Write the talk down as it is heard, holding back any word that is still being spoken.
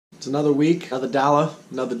It's another week, another dollar,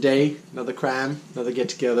 another day, another crime, another get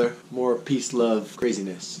together, more peace, love,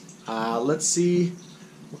 craziness. Let's see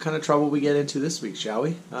what kind of trouble we get into this week, shall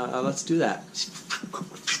we? Let's do that.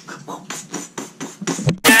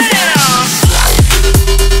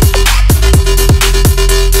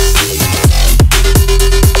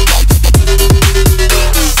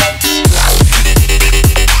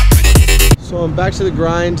 So I'm back to the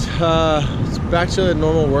grind. It's back to a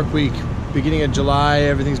normal work week. Beginning of July,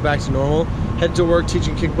 everything's back to normal. Head to work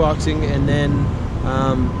teaching kickboxing, and then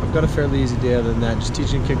I've got a fairly easy day other than that. Just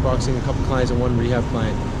teaching kickboxing, a couple clients and one rehab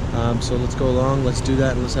client. So let's go along, let's do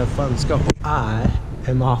that, and let's have fun. Let's go. I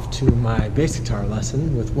am off to my bass guitar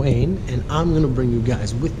lesson with Wayne, and I'm gonna bring you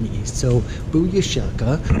guys with me. So booyah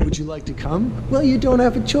shaka, would you like to come? Well, you don't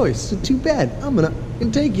have a choice, so too bad. I'm gonna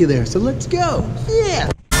take you there, so let's go. Yeah!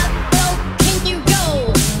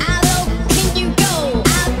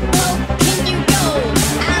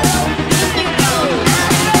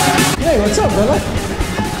 Hey, what's up, brother?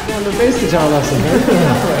 Going to bass guitar lesson, man.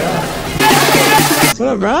 What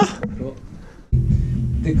up, bro? Cool.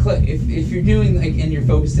 The click, if you're doing like, and you're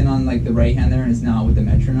focused in on like the right hand there, and it's not with the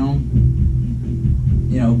metronome,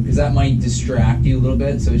 you know, because that might distract you a little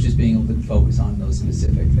bit. So it's just being able to focus on those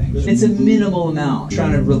specific things. It's a minimal amount. I'm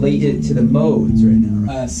trying to relate it to the modes right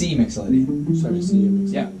now. Right? C mixolydian. Sorry, C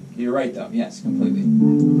mixolydian. Yeah, you're right though. Yes, completely.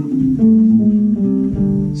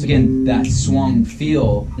 So again, that swung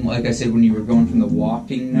feel, like I said, when you were going from the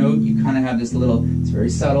walking note, you kind of have this little, it's very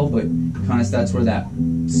subtle, but kind of that's where that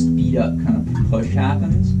speed up kind of push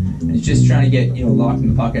happens. And it's just trying to get, you know, locked in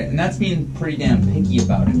the pocket. And that's being pretty damn picky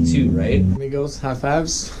about it too, right? Amigos, high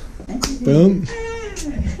fives. Boom.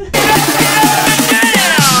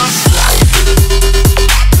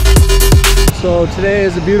 So today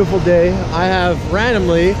is a beautiful day. I have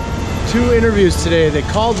randomly 2 interviews today. They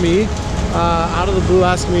called me out of the blue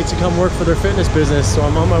asking me to come work for their fitness business. So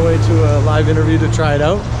I'm on my way to a live interview to try it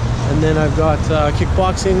out. And then I've got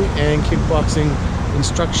kickboxing and kickboxing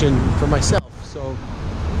instruction for myself. So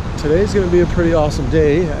today's gonna be a pretty awesome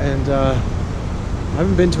day, and I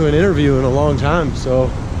haven't been to an interview in a long time. So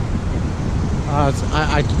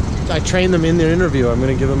I train them in their interview. I'm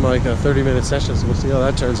gonna give them like a 30-minute session, so we'll see how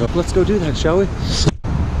that turns out. Let's go do that, shall we?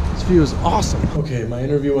 This view is awesome. Okay, my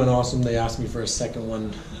interview went awesome. They asked me for a second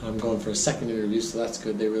one. I'm going for a second interview, so that's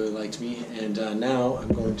good. They really liked me. And now I'm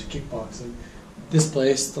going to kickboxing. This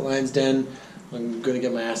place, the Lion's Den. I'm gonna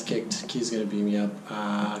get my ass kicked. Key's gonna beat me up.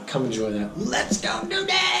 Come enjoy that. Let's go do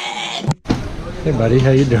that! Hey buddy,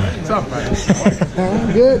 how you doing? What's up, buddy?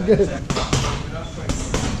 Good, good.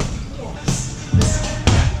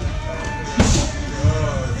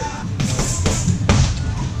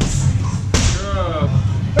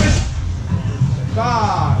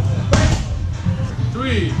 Five,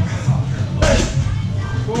 3,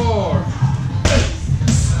 4.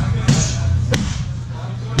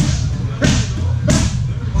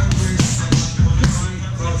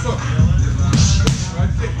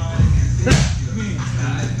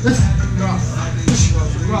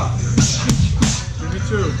 Give me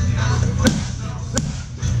 2.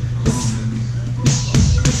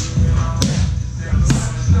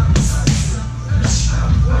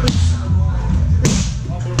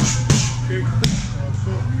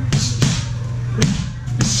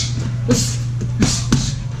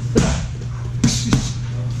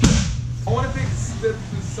 I want to take a step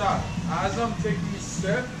to the side. As I'm taking a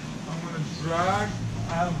step, I'm going to drag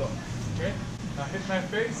elbow. Okay? Now hit my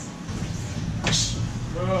face.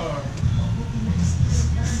 Good.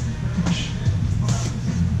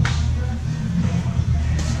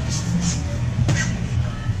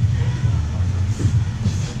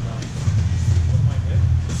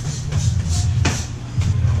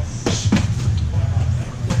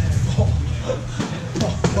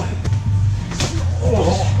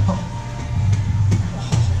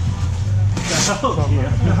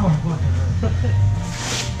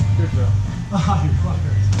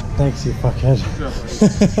 Thanks, you fuckhead.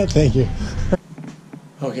 Thank you.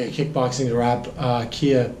 Okay, kickboxing to wrap.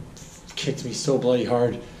 Kia kicked me so bloody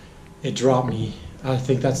hard, it dropped me. I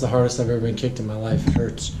think that's the hardest I've ever been kicked in my life. It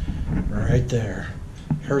hurts right there.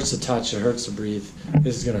 It hurts to touch, it hurts to breathe.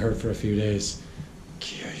 This is gonna hurt for a few days.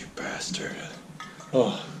 Kia, you bastard.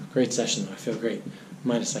 Oh, great session, I feel great.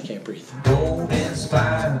 Minus I can't breathe. Golden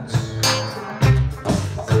spines,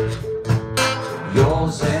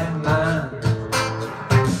 yours and mine.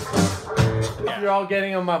 You all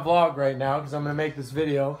getting on my vlog right now because I'm gonna make this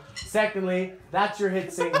video. Secondly, that's your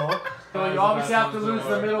hit single. So you obviously have to lose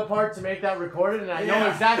the middle part to make that recorded, and I know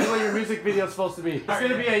exactly what your music video is supposed to be. It's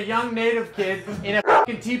gonna be a young native kid in a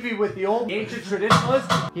fucking teepee with the old ancient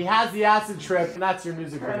traditionalist. He has the acid trip, and that's your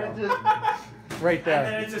music video. Right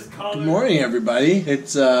there. Good morning, everybody.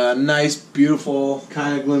 It's a nice, beautiful,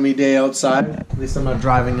 kind of gloomy day outside. At least I'm not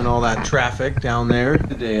driving in all that traffic down there.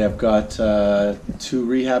 Today I've got 2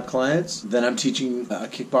 rehab clients. Then I'm teaching a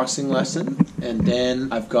kickboxing lesson. And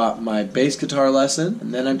then I've got my bass guitar lesson.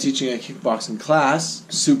 And then I'm teaching a kickboxing class.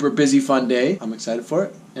 Super busy, fun day. I'm excited for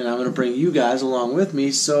it. And I'm going to bring you guys along with me.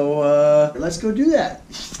 So let's go do that.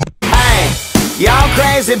 Y'all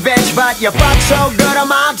crazy bitch, but you fuck so good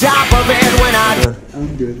I'm on top of it when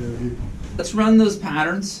I'm good. Let's run those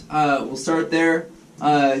patterns. We'll start there.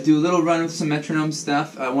 Do a little run with some metronome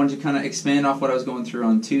stuff. I wanted to kind of expand off what I was going through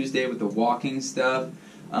on Tuesday with the walking stuff.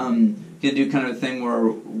 Gonna do kind of a thing where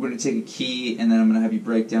we're gonna take a key and then I'm gonna have you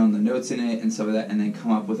break down the notes in it and stuff like that, and then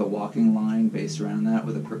come up with a walking line based around that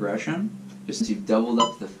with a progression. Just as you've doubled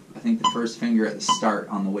up I think the first finger at the start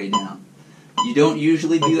on the way down. You don't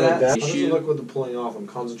usually do that. How does it look with the pulling off? I'm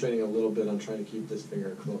concentrating a little bit on trying to keep this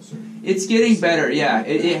finger closer. It's getting better, yeah.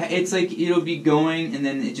 It's like it'll be going, and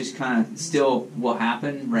then it just kind of still will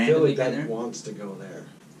happen randomly. I feel like that wants to go there.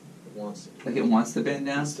 It wants to. Like it wants to bend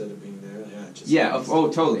down? Instead of being there, yeah. It just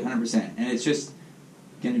Totally, 100%. And it's just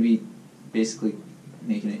going to be basically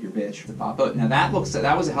making it your bitch to pop out. Now that was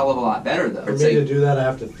a hell of a lot better though. For me to do that, I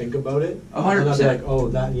have to think about it. 100%. Like, oh,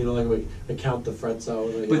 that, you know, like I count the frets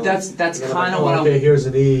out. But that's kind of what okay, here's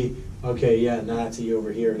an E. Okay, yeah, now that's E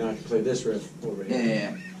over here. Now I can play this riff over here.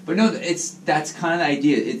 Yeah. But no, that's kind of the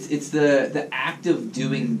idea. It's the act of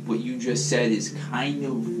doing what you just said is kind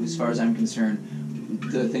of, as far as I'm concerned,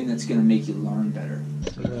 the thing that's going to make you learn better.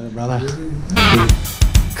 Brother.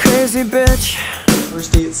 crazy bitch.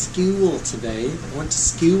 First day at school today. I went to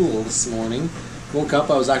school this morning. Woke up,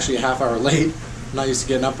 I was actually a half hour late. I'm not used to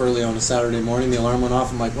getting up early on a Saturday morning. The alarm went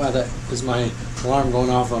off. I'm like, wow, that is my alarm going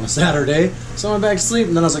off on a Saturday. So I went back to sleep,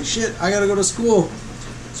 and then I was like, shit, I gotta go to school.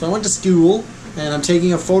 So I went to school, and I'm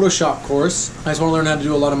taking a Photoshop course. I just want to learn how to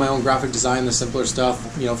do a lot of my own graphic design, the simpler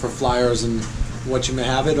stuff, you know, for flyers and what you may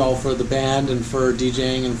have it, all for the band and for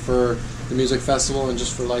DJing and for the music festival and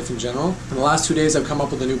just for life in general. In the last 2 days I've come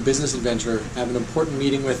up with a new business adventure. I have an important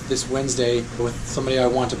meeting with this Wednesday with somebody I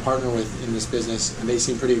want to partner with in this business, and they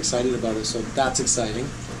seem pretty excited about it, so that's exciting.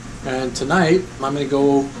 And tonight I'm going to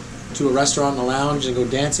go to a restaurant and a lounge and go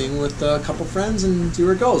dancing with a couple friends and see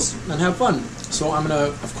where it goes and have fun. So I'm going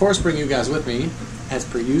to, of course, bring you guys with me, as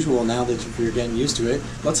per usual now that you're getting used to it.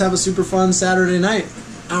 Let's have a super fun Saturday night.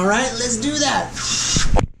 Alright, let's do that!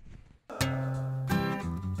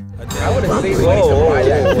 I would have seen that.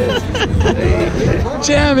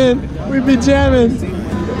 Jamming! We be jamming!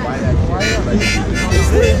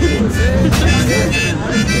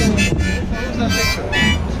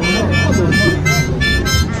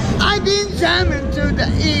 I've been jamming to the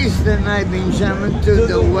east and I've been jamming to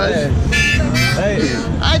the west.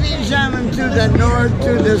 I've been jamming to the north,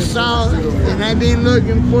 to the south, and I've been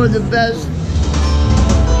looking for the best.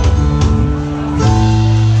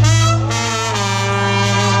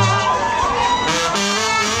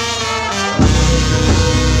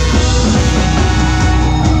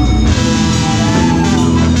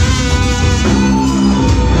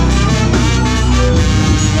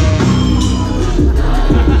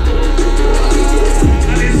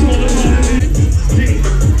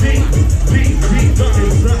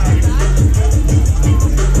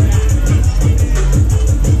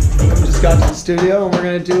 Got to the studio and we're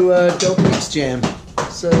gonna do a dope beats jam.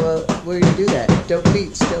 So we're gonna do that. Dope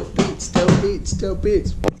beats, dope beats, dope beats, dope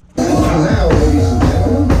beats. Now, ladies and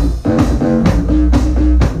gentlemen.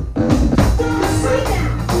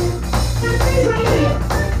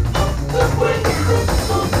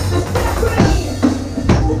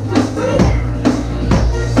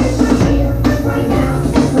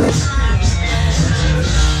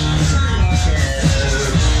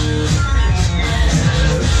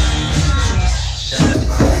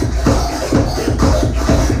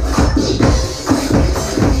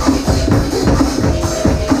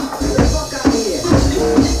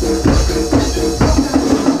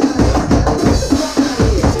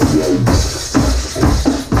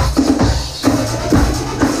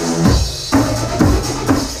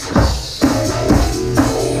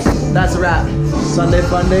 That's a wrap. Sunday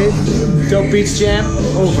fun day. Dope beats jam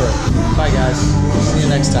over. Bye guys. See you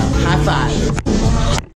next time. High five.